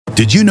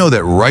Did you know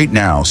that right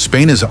now,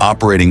 Spain is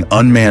operating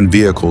unmanned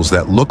vehicles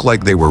that look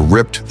like they were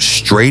ripped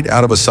straight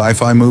out of a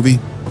sci-fi movie?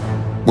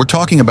 We're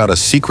talking about a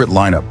secret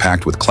lineup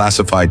packed with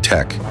classified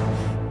tech,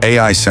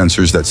 AI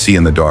sensors that see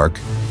in the dark,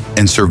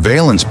 and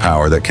surveillance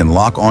power that can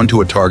lock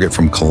onto a target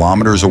from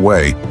kilometers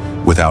away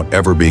without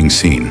ever being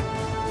seen.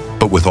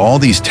 But with all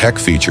these tech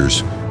features,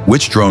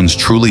 which drones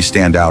truly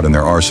stand out in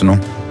their arsenal?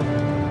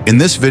 In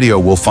this video,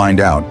 we'll find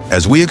out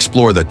as we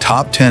explore the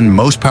top 10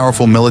 most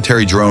powerful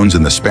military drones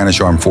in the Spanish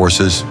Armed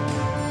Forces.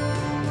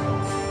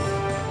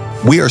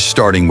 We are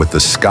starting with the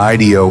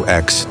Skydio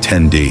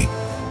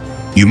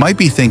X10D. You might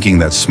be thinking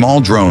that small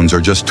drones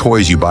are just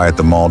toys you buy at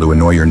the mall to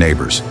annoy your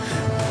neighbors.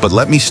 But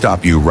let me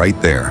stop you right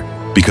there,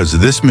 because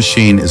this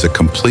machine is a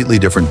completely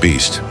different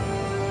beast.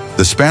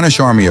 The Spanish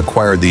Army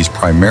acquired these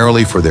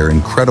primarily for their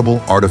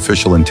incredible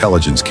artificial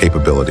intelligence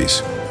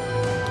capabilities.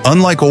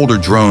 Unlike older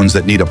drones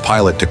that need a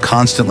pilot to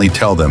constantly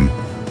tell them,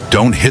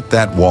 "Don't hit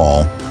that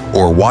wall,"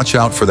 or "Watch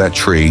out for that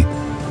tree,"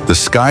 the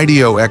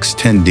Skydio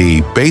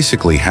X10D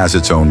basically has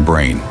its own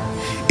brain.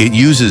 It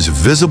uses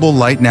visible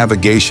light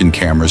navigation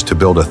cameras to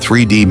build a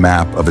 3D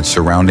map of its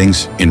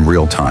surroundings in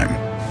real time.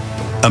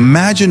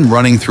 Imagine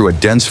running through a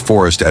dense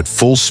forest at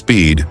full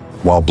speed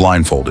while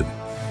blindfolded.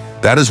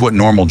 That is what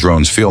normal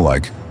drones feel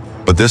like,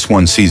 but this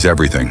one sees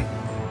everything.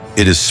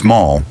 It is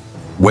small,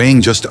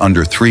 weighing just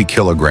under 3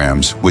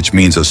 kilograms, which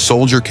means a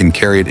soldier can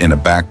carry it in a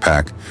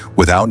backpack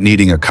without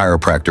needing a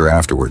chiropractor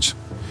afterwards.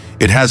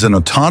 It has an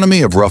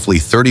autonomy of roughly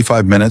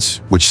 35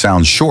 minutes, which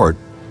sounds short,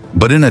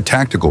 but in a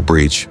tactical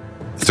breach,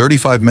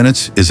 35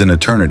 minutes is an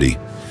eternity.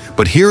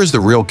 But here is the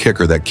real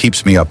kicker that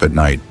keeps me up at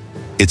night: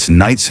 its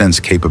night sense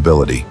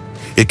capability.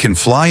 It can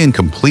fly in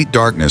complete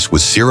darkness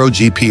with 0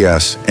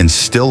 GPS and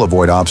still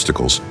avoid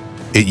obstacles.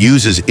 It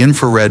uses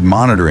infrared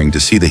monitoring to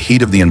see the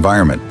heat of the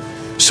environment.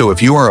 So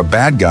if you are a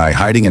bad guy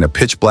hiding in a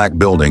pitch-black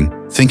building,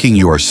 thinking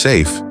you are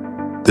safe,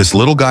 this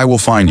little guy will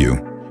find you,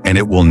 and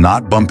it will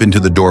not bump into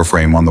the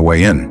doorframe on the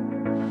way in.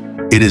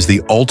 It is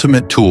the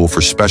ultimate tool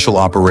for special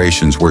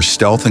operations where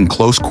stealth and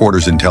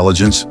close-quarters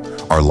intelligence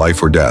are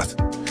life or death.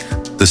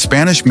 The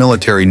Spanish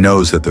military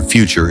knows that the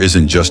future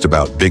isn't just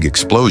about big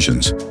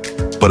explosions,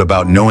 but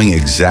about knowing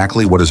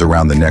exactly what is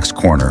around the next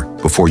corner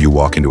before you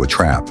walk into a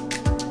trap.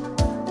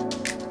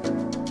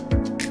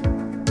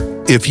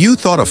 If you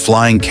thought a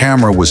flying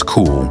camera was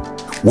cool,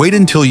 wait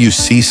until you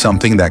see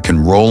something that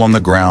can roll on the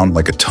ground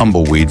like a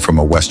tumbleweed from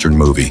a Western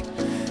movie.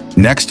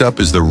 Next up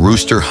is the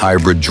Rooster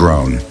hybrid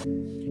drone.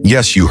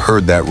 Yes, you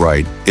heard that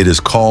right. It is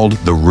called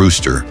the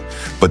Rooster.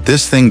 But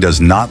this thing does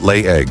not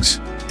lay eggs.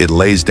 It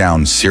lays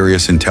down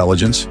serious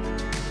intelligence.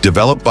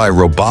 Developed by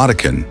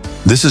Robotican,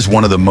 this is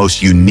one of the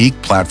most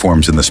unique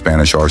platforms in the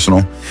Spanish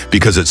arsenal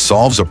because it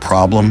solves a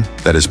problem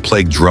that has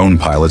plagued drone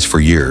pilots for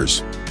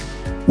years.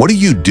 What do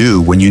you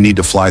do when you need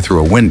to fly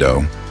through a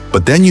window,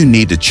 but then you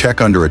need to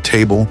check under a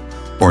table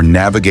or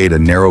navigate a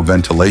narrow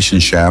ventilation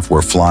shaft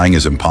where flying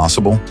is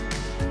impossible?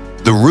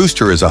 The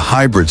Rooster is a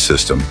hybrid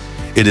system.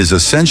 It is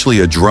essentially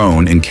a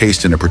drone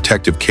encased in a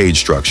protective cage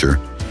structure.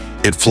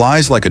 It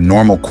flies like a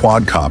normal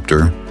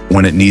quadcopter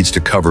when it needs to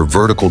cover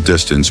vertical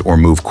distance or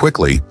move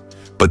quickly,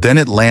 but then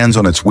it lands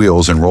on its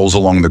wheels and rolls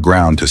along the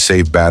ground to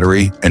save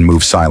battery and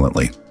move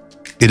silently.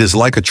 It is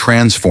like a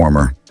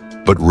transformer,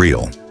 but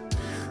real.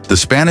 The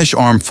Spanish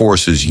Armed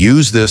Forces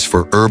use this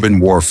for urban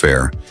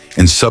warfare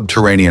and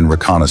subterranean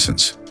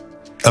reconnaissance.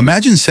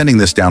 Imagine sending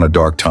this down a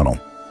dark tunnel.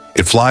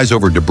 It flies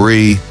over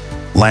debris,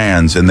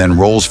 lands, and then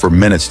rolls for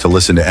minutes to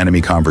listen to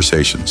enemy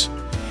conversations.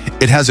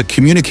 It has a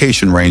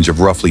communication range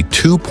of roughly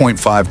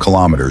 2.5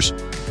 kilometers,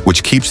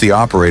 which keeps the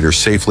operator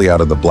safely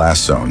out of the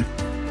blast zone.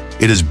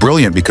 It is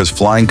brilliant because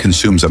flying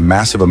consumes a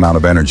massive amount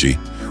of energy,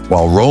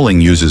 while rolling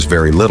uses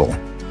very little.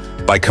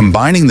 By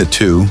combining the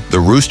two, the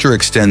Rooster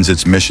extends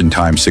its mission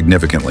time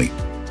significantly.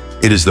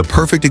 It is the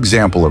perfect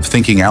example of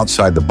thinking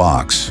outside the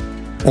box,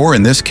 or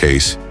in this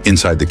case,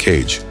 inside the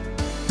cage.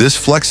 This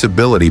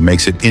flexibility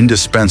makes it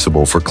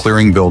indispensable for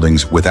clearing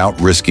buildings without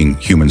risking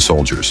human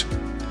soldiers.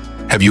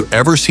 Have you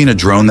ever seen a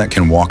drone that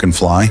can walk and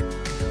fly?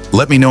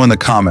 Let me know in the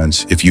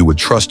comments if you would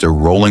trust a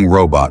rolling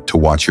robot to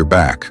watch your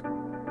back.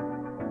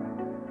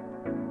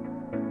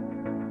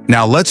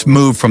 Now let's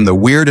move from the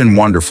weird and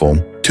wonderful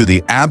to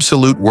the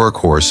absolute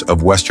workhorse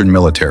of Western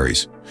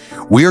militaries.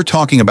 We are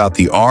talking about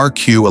the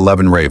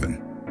RQ-11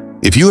 Raven.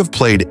 If you have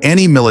played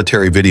any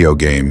military video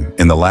game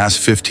in the last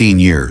 15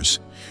 years,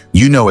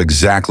 you know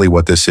exactly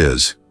what this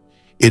is.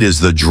 It is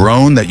the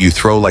drone that you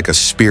throw like a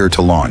spear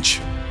to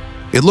launch.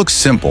 It looks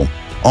simple,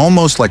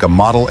 almost like a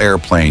model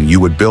airplane you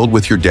would build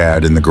with your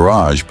dad in the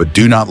garage, but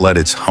do not let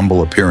its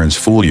humble appearance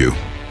fool you.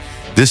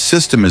 This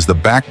system is the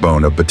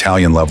backbone of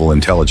battalion-level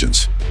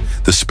intelligence.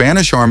 The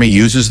Spanish Army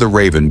uses the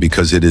Raven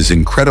because it is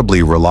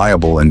incredibly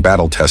reliable and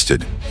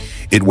battle-tested.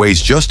 It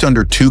weighs just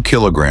under 2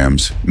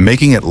 kilograms,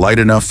 making it light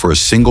enough for a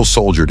single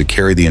soldier to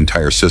carry the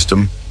entire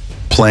system,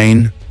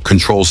 plane,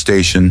 control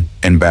station,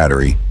 and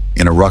battery,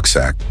 in a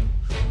rucksack.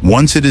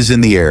 Once it is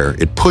in the air,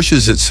 it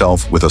pushes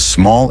itself with a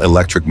small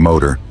electric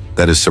motor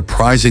that is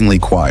surprisingly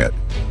quiet.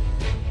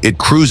 It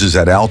cruises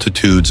at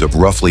altitudes of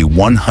roughly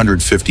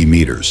 150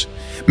 meters,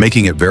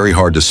 making it very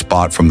hard to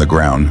spot from the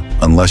ground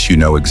unless you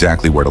know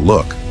exactly where to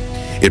look.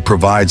 It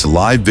provides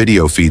live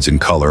video feeds in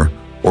color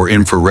or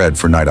infrared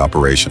for night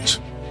operations.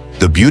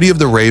 The beauty of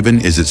the Raven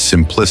is its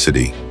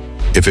simplicity.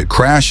 If it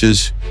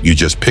crashes, you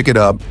just pick it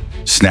up,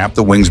 snap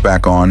the wings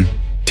back on,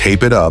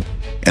 tape it up,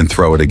 and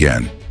throw it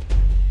again.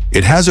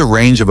 It has a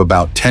range of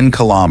about 10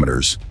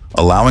 kilometers,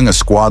 allowing a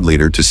squad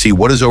leader to see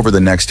what is over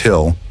the next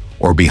hill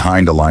or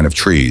behind a line of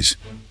trees.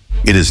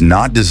 It is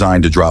not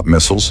designed to drop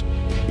missiles.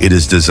 It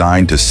is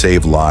designed to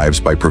save lives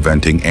by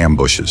preventing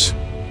ambushes.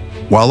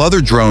 While other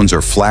drones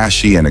are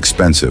flashy and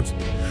expensive,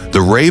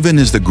 the Raven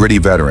is the gritty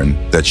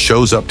veteran that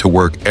shows up to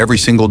work every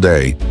single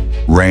day,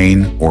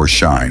 rain or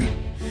shine.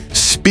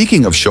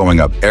 Speaking of showing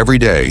up every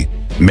day,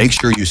 make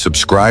sure you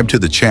subscribe to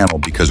the channel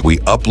because we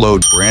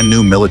upload brand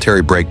new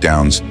military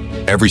breakdowns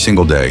every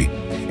single day,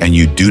 and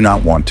you do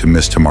not want to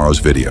miss tomorrow's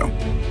video.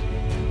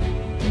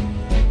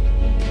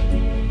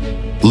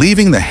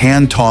 Leaving the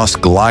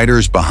hand-tossed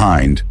gliders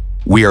behind,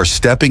 we are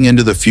stepping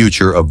into the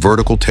future of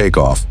vertical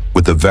takeoff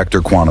with the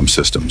Vector quantum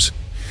systems.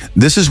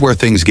 This is where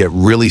things get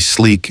really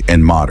sleek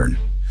and modern.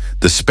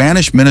 The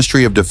Spanish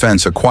Ministry of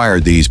Defense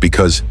acquired these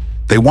because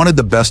they wanted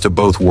the best of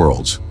both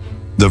worlds: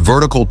 the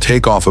vertical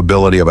takeoff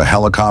ability of a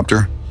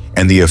helicopter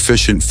and the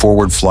efficient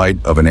forward flight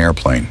of an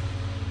airplane.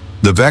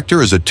 The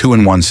Vector is a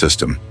two-in-one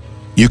system.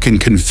 You can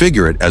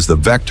configure it as the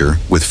Vector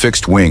with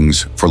fixed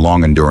wings for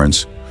long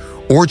endurance,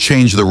 or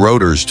change the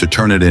rotors to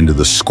turn it into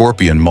the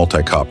Scorpion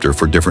multicopter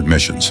for different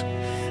missions.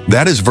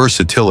 That is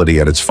versatility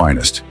at its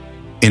finest.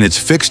 In its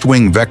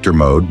fixed-wing Vector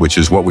mode, which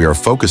is what we are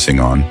focusing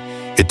on,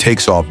 it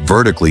takes off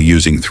vertically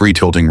using 3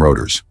 tilting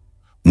rotors.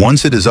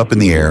 Once it is up in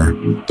the air,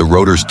 the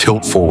rotors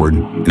tilt forward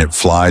and it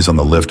flies on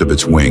the lift of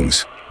its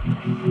wings.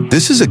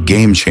 This is a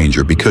game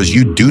changer because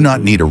you do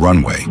not need a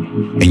runway,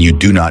 and you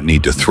do not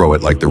need to throw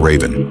it like the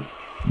Raven.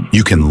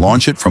 You can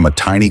launch it from a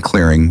tiny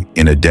clearing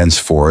in a dense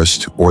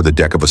forest or the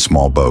deck of a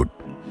small boat.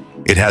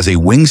 It has a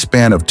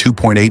wingspan of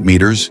 2.8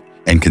 meters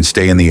and can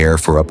stay in the air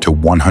for up to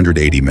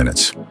 180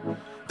 minutes.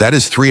 That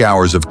is 3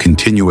 hours of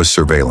continuous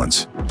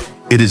surveillance.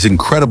 It is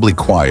incredibly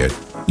quiet,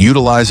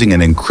 utilizing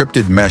an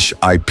encrypted mesh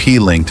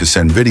IP link to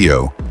send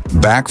video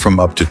back from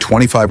up to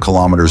 25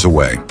 kilometers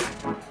away.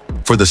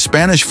 For the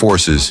Spanish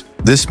forces,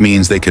 this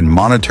means they can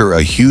monitor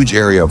a huge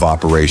area of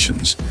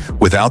operations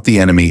without the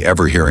enemy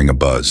ever hearing a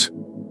buzz.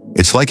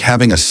 It's like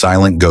having a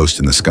silent ghost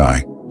in the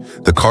sky.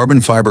 The carbon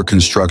fiber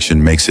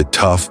construction makes it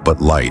tough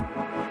but light.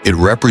 It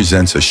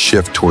represents a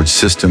shift towards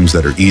systems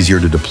that are easier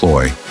to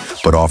deploy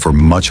but offer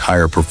much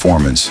higher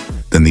performance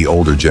than the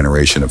older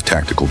generation of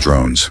tactical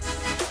drones.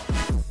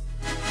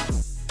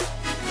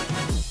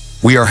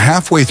 We are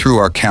halfway through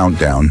our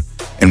countdown,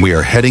 and we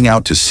are heading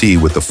out to sea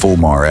with the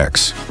Fulmar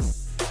X.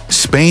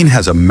 Spain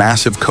has a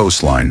massive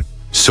coastline,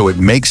 so it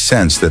makes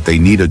sense that they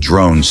need a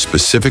drone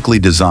specifically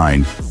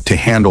designed to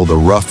handle the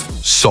rough,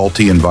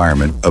 salty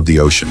environment of the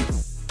ocean.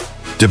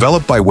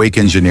 Developed by Wake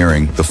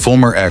Engineering, the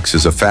Fulmar X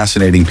is a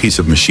fascinating piece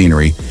of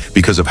machinery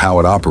because of how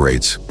it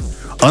operates.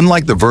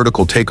 Unlike the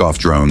vertical takeoff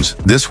drones,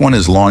 this one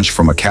is launched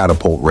from a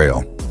catapult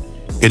rail.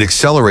 It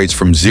accelerates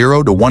from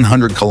 0 to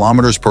 100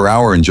 kilometers per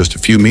hour in just a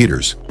few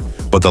meters.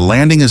 But the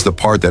landing is the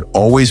part that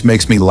always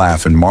makes me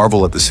laugh and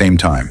marvel at the same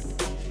time.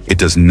 It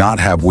does not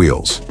have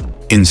wheels.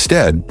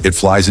 Instead, it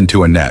flies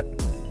into a net.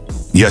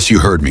 Yes, you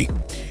heard me.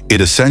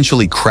 It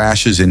essentially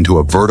crashes into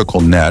a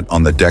vertical net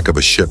on the deck of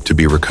a ship to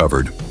be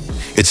recovered.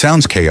 It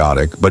sounds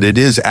chaotic, but it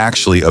is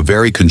actually a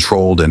very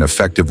controlled and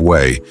effective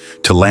way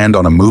to land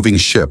on a moving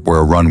ship where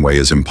a runway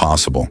is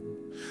impossible.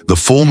 The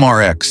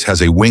Fulmar X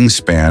has a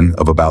wingspan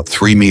of about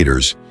 3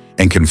 meters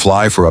and can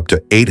fly for up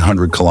to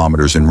 800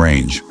 kilometers in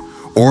range,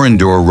 or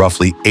endure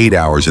roughly 8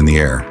 hours in the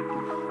air.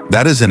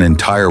 That is an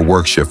entire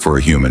work shift for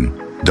a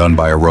human, done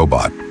by a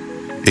robot.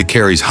 It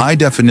carries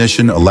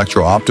high-definition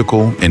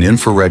electro-optical and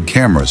infrared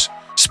cameras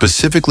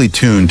specifically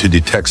tuned to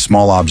detect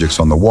small objects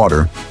on the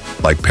water,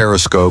 like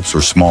periscopes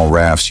or small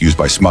rafts used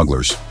by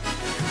smugglers.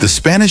 The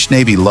Spanish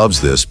Navy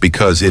loves this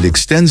because it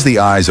extends the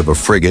eyes of a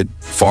frigate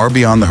far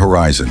beyond the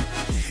horizon.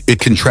 It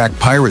can track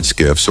pirate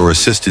skiffs or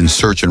assist in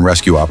search and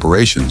rescue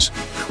operations,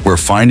 where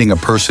finding a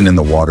person in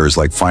the water is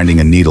like finding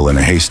a needle in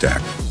a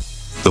haystack.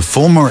 The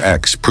Fulmar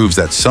X proves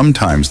that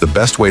sometimes the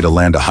best way to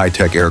land a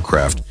high-tech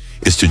aircraft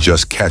is to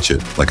just catch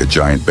it like a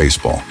giant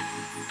baseball.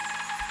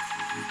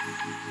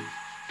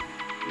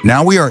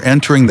 Now we are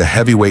entering the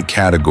heavyweight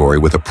category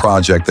with a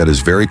project that is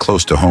very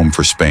close to home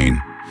for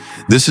Spain.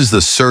 This is the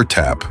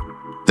Sirtap.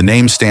 The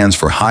name stands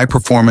for High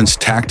Performance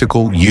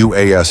Tactical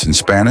UAS in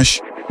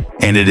Spanish,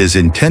 and it is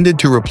intended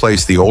to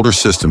replace the older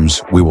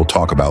systems we will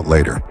talk about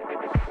later.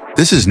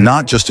 This is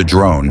not just a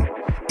drone,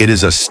 it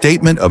is a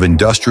statement of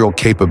industrial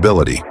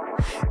capability.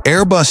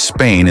 Airbus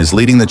Spain is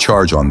leading the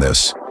charge on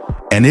this,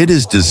 and it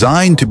is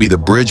designed to be the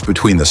bridge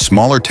between the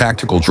smaller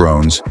tactical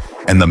drones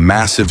and the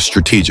massive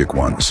strategic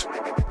ones.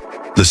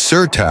 The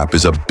Sirtap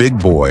is a big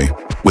boy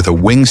with a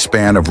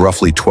wingspan of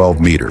roughly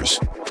 12 meters.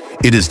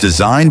 It is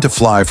designed to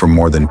fly for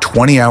more than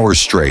 20 hours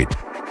straight.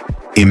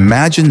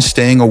 Imagine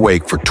staying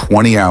awake for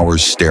 20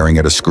 hours staring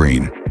at a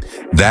screen.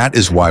 That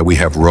is why we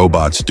have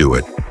robots do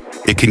it.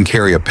 It can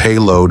carry a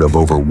payload of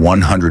over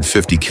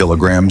 150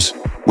 kilograms,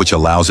 which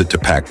allows it to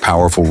pack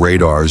powerful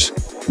radars,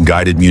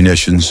 guided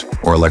munitions,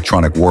 or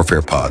electronic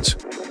warfare pods.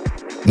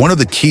 One of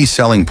the key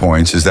selling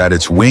points is that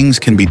its wings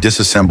can be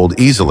disassembled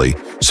easily,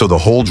 so the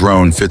whole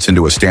drone fits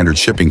into a standard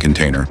shipping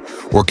container,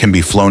 or can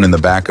be flown in the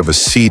back of a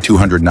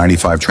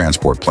C-295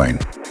 transport plane.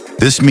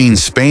 This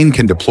means Spain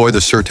can deploy the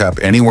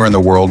Sirtap anywhere in the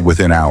world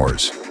within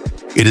hours.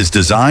 It is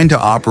designed to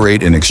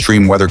operate in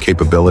extreme weather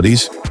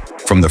capabilities,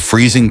 from the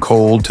freezing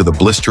cold to the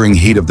blistering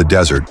heat of the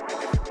desert,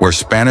 where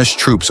Spanish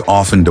troops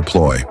often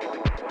deploy.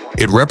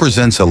 It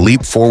represents a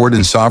leap forward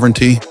in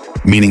sovereignty,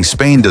 meaning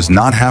Spain does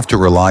not have to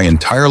rely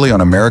entirely on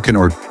American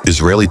or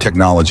Israeli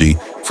technology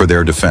for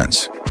their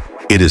defense.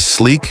 It is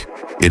sleek,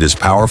 it is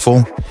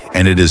powerful,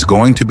 and it is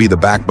going to be the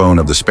backbone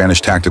of the Spanish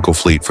tactical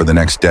fleet for the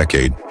next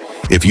decade.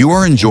 If you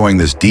are enjoying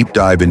this deep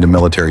dive into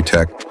military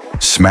tech,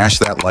 smash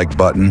that like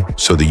button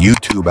so the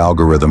YouTube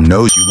algorithm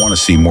knows you want to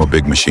see more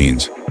big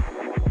machines.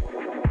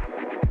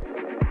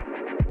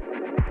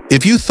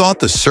 If you thought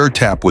the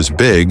Sirtap was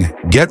big,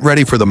 get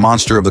ready for the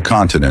monster of the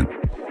continent.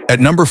 At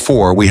number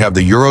 4, we have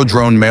the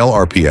Eurodrone MALE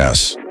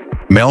RPAS.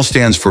 MALE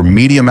stands for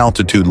Medium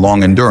Altitude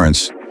Long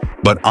Endurance,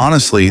 but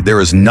honestly,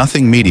 there is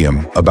nothing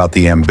medium about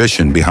the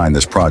ambition behind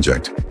this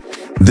project.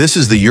 This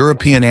is the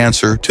European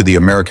answer to the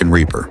American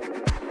Reaper.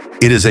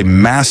 It is a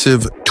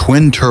massive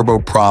twin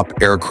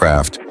turboprop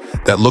aircraft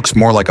that looks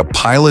more like a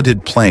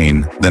piloted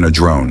plane than a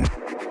drone.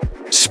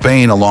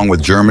 Spain, along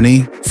with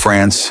Germany,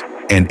 France,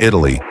 and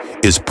Italy,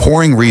 is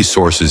pouring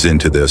resources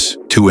into this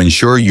to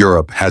ensure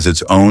Europe has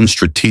its own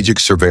strategic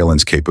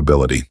surveillance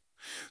capability.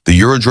 The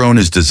Eurodrone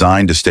is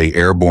designed to stay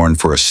airborne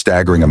for a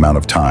staggering amount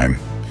of time,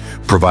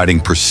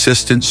 providing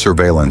persistent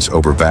surveillance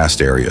over vast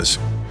areas.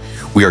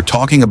 We are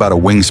talking about a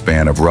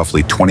wingspan of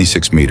roughly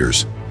 26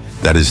 meters.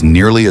 That is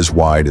nearly as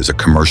wide as a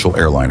commercial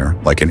airliner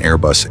like an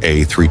Airbus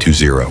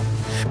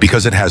A320.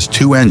 Because it has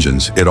 2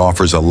 engines, it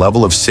offers a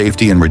level of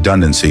safety and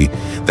redundancy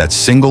that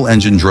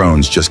single-engine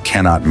drones just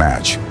cannot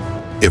match.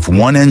 If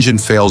one engine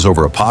fails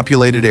over a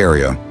populated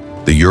area,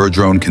 the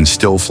Eurodrone can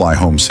still fly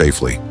home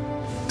safely.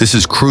 This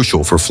is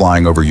crucial for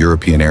flying over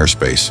European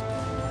airspace.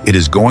 It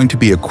is going to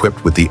be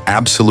equipped with the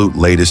absolute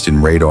latest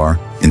in radar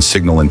and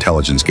signal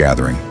intelligence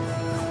gathering.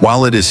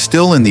 While it is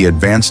still in the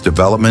advanced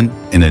development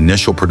and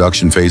initial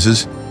production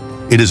phases,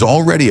 it is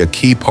already a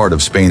key part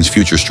of Spain's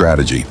future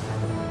strategy.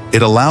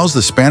 It allows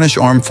the Spanish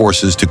armed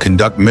forces to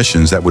conduct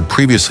missions that would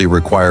previously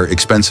require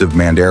expensive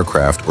manned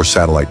aircraft or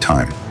satellite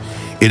time.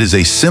 It is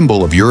a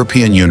symbol of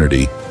European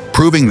unity,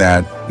 proving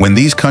that when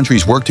these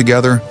countries work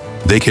together,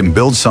 they can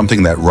build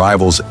something that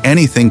rivals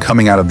anything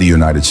coming out of the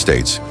United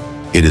States.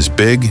 It is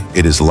big,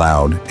 it is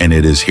loud, and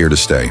it is here to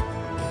stay.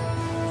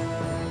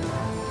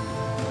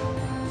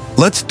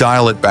 Let's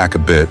dial it back a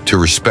bit to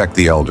respect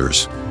the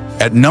elders.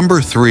 At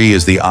number 3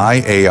 is the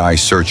IAI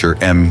Searcher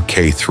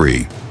MK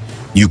III.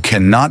 You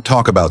cannot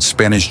talk about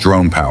Spanish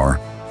drone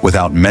power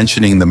without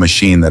mentioning the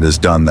machine that has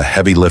done the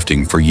heavy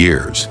lifting for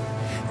years.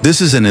 This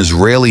is an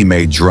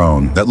Israeli-made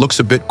drone that looks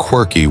a bit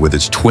quirky with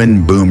its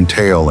twin boom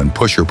tail and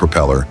pusher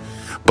propeller,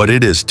 but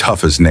it is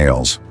tough as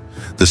nails.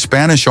 The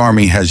Spanish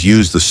army has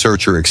used the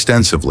Searcher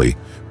extensively,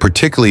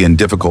 particularly in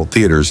difficult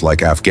theaters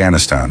like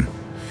Afghanistan.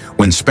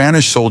 When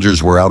Spanish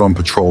soldiers were out on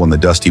patrol in the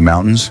dusty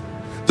mountains,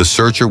 the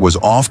Searcher was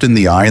often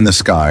the eye in the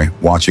sky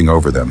watching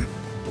over them.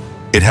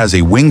 It has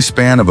a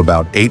wingspan of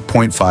about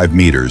 8.5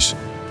 meters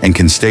and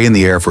can stay in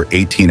the air for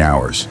 18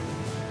 hours.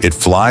 It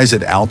flies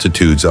at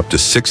altitudes up to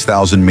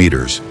 6,000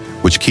 meters,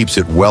 which keeps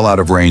it well out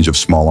of range of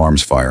small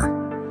arms fire.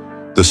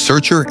 The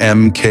Searcher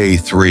MK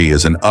III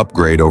is an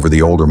upgrade over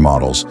the older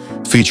models,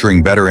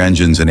 featuring better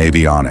engines and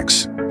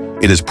avionics.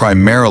 It is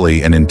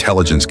primarily an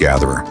intelligence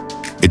gatherer.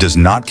 It does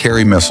not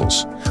carry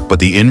missiles, but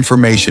the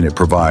information it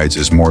provides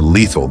is more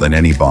lethal than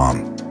any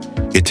bomb.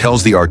 It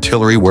tells the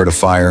artillery where to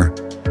fire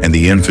and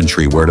the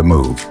infantry where to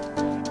move.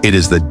 It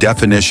is the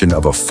definition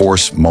of a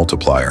force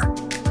multiplier.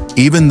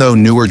 Even though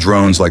newer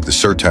drones like the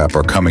Sirtap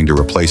are coming to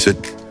replace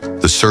it,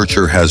 the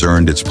Searcher has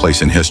earned its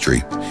place in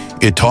history.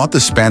 It taught the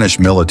Spanish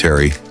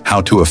military how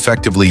to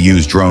effectively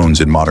use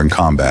drones in modern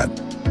combat.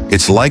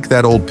 It's like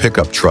that old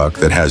pickup truck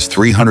that has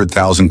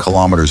 300,000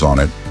 kilometers on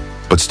it,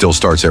 but still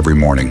starts every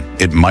morning.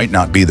 It might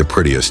not be the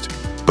prettiest,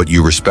 but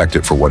you respect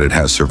it for what it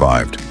has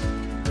survived.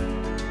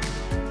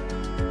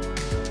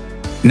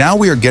 Now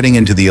we are getting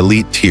into the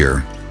elite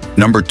tier.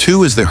 Number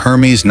 2 is the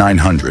Hermes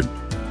 900.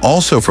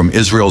 Also from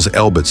Israel's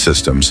Elbit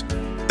Systems,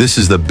 this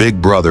is the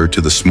big brother to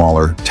the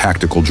smaller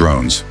tactical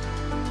drones.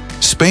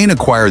 Spain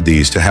acquired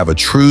these to have a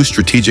true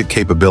strategic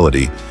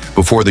capability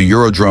before the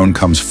Eurodrone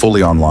comes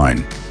fully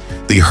online.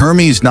 The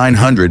Hermes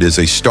 900 is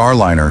a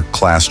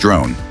Starliner-class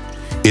drone.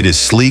 It is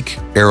sleek,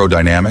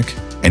 aerodynamic,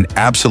 and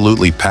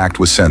absolutely packed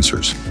with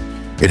sensors.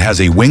 It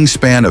has a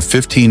wingspan of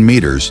 15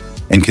 meters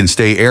and can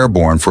stay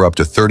airborne for up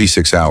to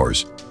 36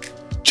 hours.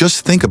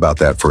 Just think about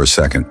that for a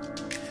second.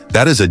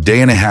 That is a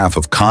day and a half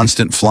of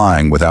constant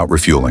flying without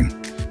refueling.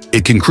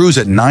 It can cruise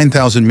at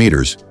 9,000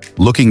 meters,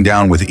 looking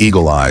down with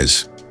eagle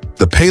eyes.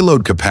 The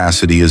payload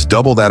capacity is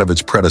double that of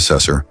its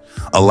predecessor,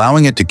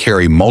 allowing it to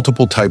carry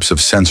multiple types of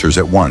sensors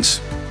at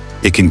once.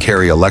 It can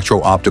carry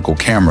electro-optical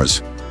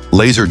cameras,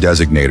 laser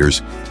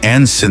designators,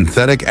 and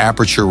synthetic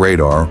aperture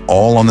radar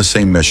all on the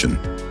same mission.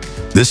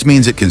 This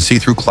means it can see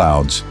through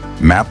clouds,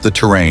 map the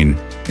terrain,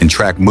 and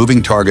track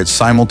moving targets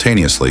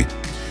simultaneously.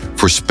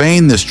 For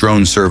Spain, this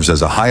drone serves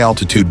as a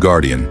high-altitude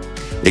guardian.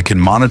 It can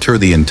monitor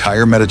the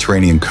entire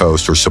Mediterranean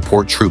coast or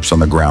support troops on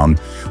the ground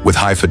with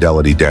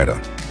high-fidelity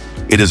data.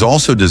 It is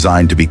also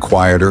designed to be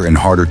quieter and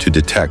harder to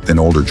detect than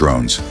older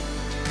drones.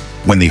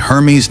 When the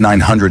Hermes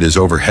 900 is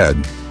overhead,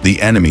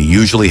 the enemy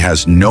usually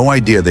has no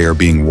idea they are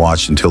being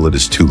watched until it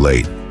is too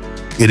late.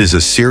 It is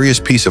a serious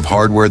piece of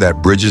hardware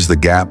that bridges the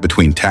gap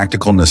between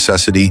tactical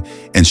necessity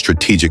and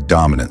strategic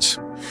dominance.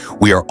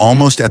 We are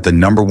almost at the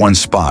 #1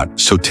 spot,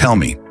 so tell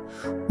me,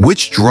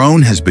 which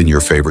drone has been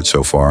your favorite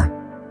so far?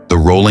 The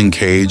rolling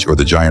cage or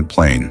the giant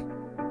plane?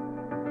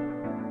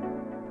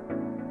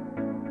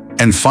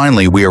 And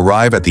finally, we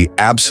arrive at the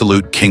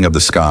absolute king of the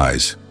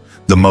skies,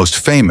 the most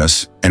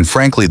famous and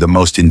frankly the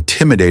most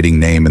intimidating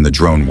name in the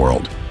drone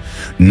world.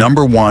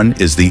 #1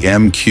 is the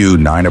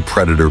MQ-9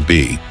 Predator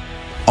B.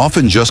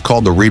 Often just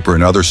called the Reaper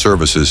in other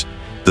services,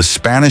 the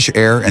Spanish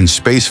Air and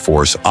Space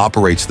Force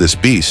operates this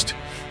beast,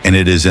 and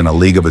it is in a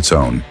league of its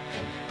own.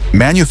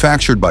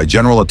 Manufactured by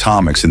General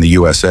Atomics in the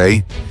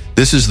USA,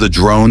 this is the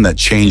drone that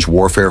changed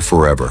warfare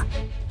forever.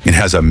 It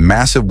has a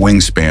massive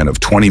wingspan of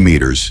 20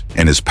 meters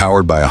and is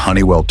powered by a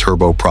Honeywell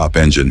turboprop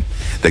engine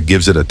that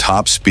gives it a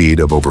top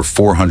speed of over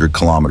 400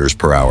 kilometers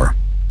per hour.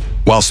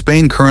 While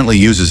Spain currently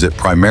uses it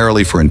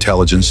primarily for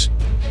intelligence,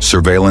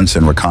 surveillance,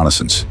 and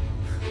reconnaissance,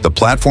 the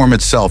platform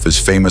itself is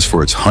famous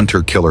for its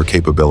hunter-killer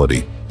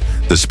capability.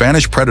 The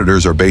Spanish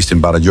Predators are based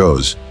in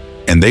Badajoz,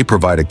 and they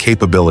provide a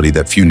capability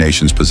that few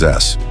nations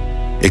possess.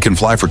 It can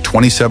fly for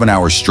 27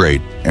 hours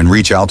straight and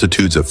reach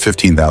altitudes of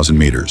 15,000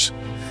 meters.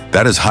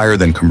 That is higher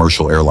than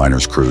commercial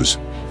airliners cruise.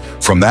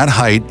 From that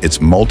height,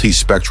 its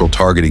multi-spectral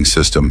targeting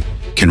system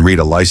can read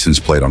a license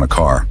plate on a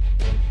car.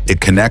 It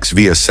connects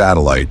via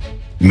satellite,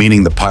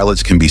 meaning the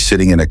pilots can be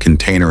sitting in a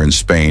container in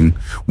Spain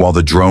while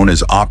the drone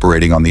is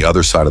operating on the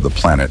other side of the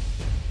planet.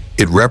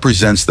 It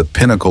represents the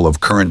pinnacle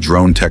of current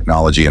drone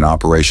technology and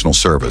operational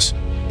service.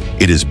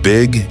 It is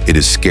big, it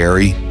is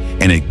scary,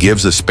 and it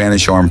gives the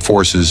Spanish Armed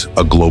Forces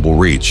a global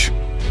reach.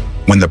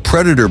 When the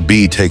Predator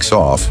B takes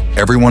off,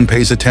 everyone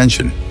pays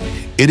attention.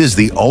 It is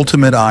the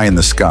ultimate eye in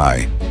the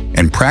sky,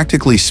 and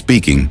practically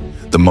speaking,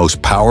 the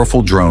most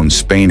powerful drone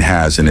Spain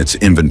has in its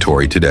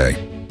inventory today.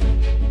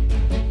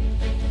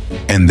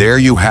 And there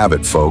you have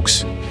it,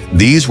 folks.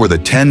 These were the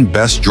 10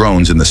 best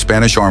drones in the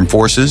Spanish Armed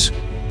Forces.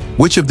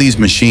 Which of these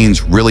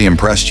machines really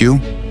impressed you?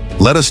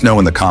 Let us know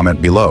in the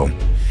comment below.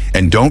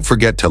 And don't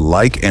forget to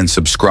like and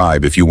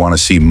subscribe if you want to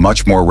see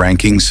much more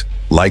rankings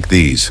like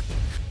these.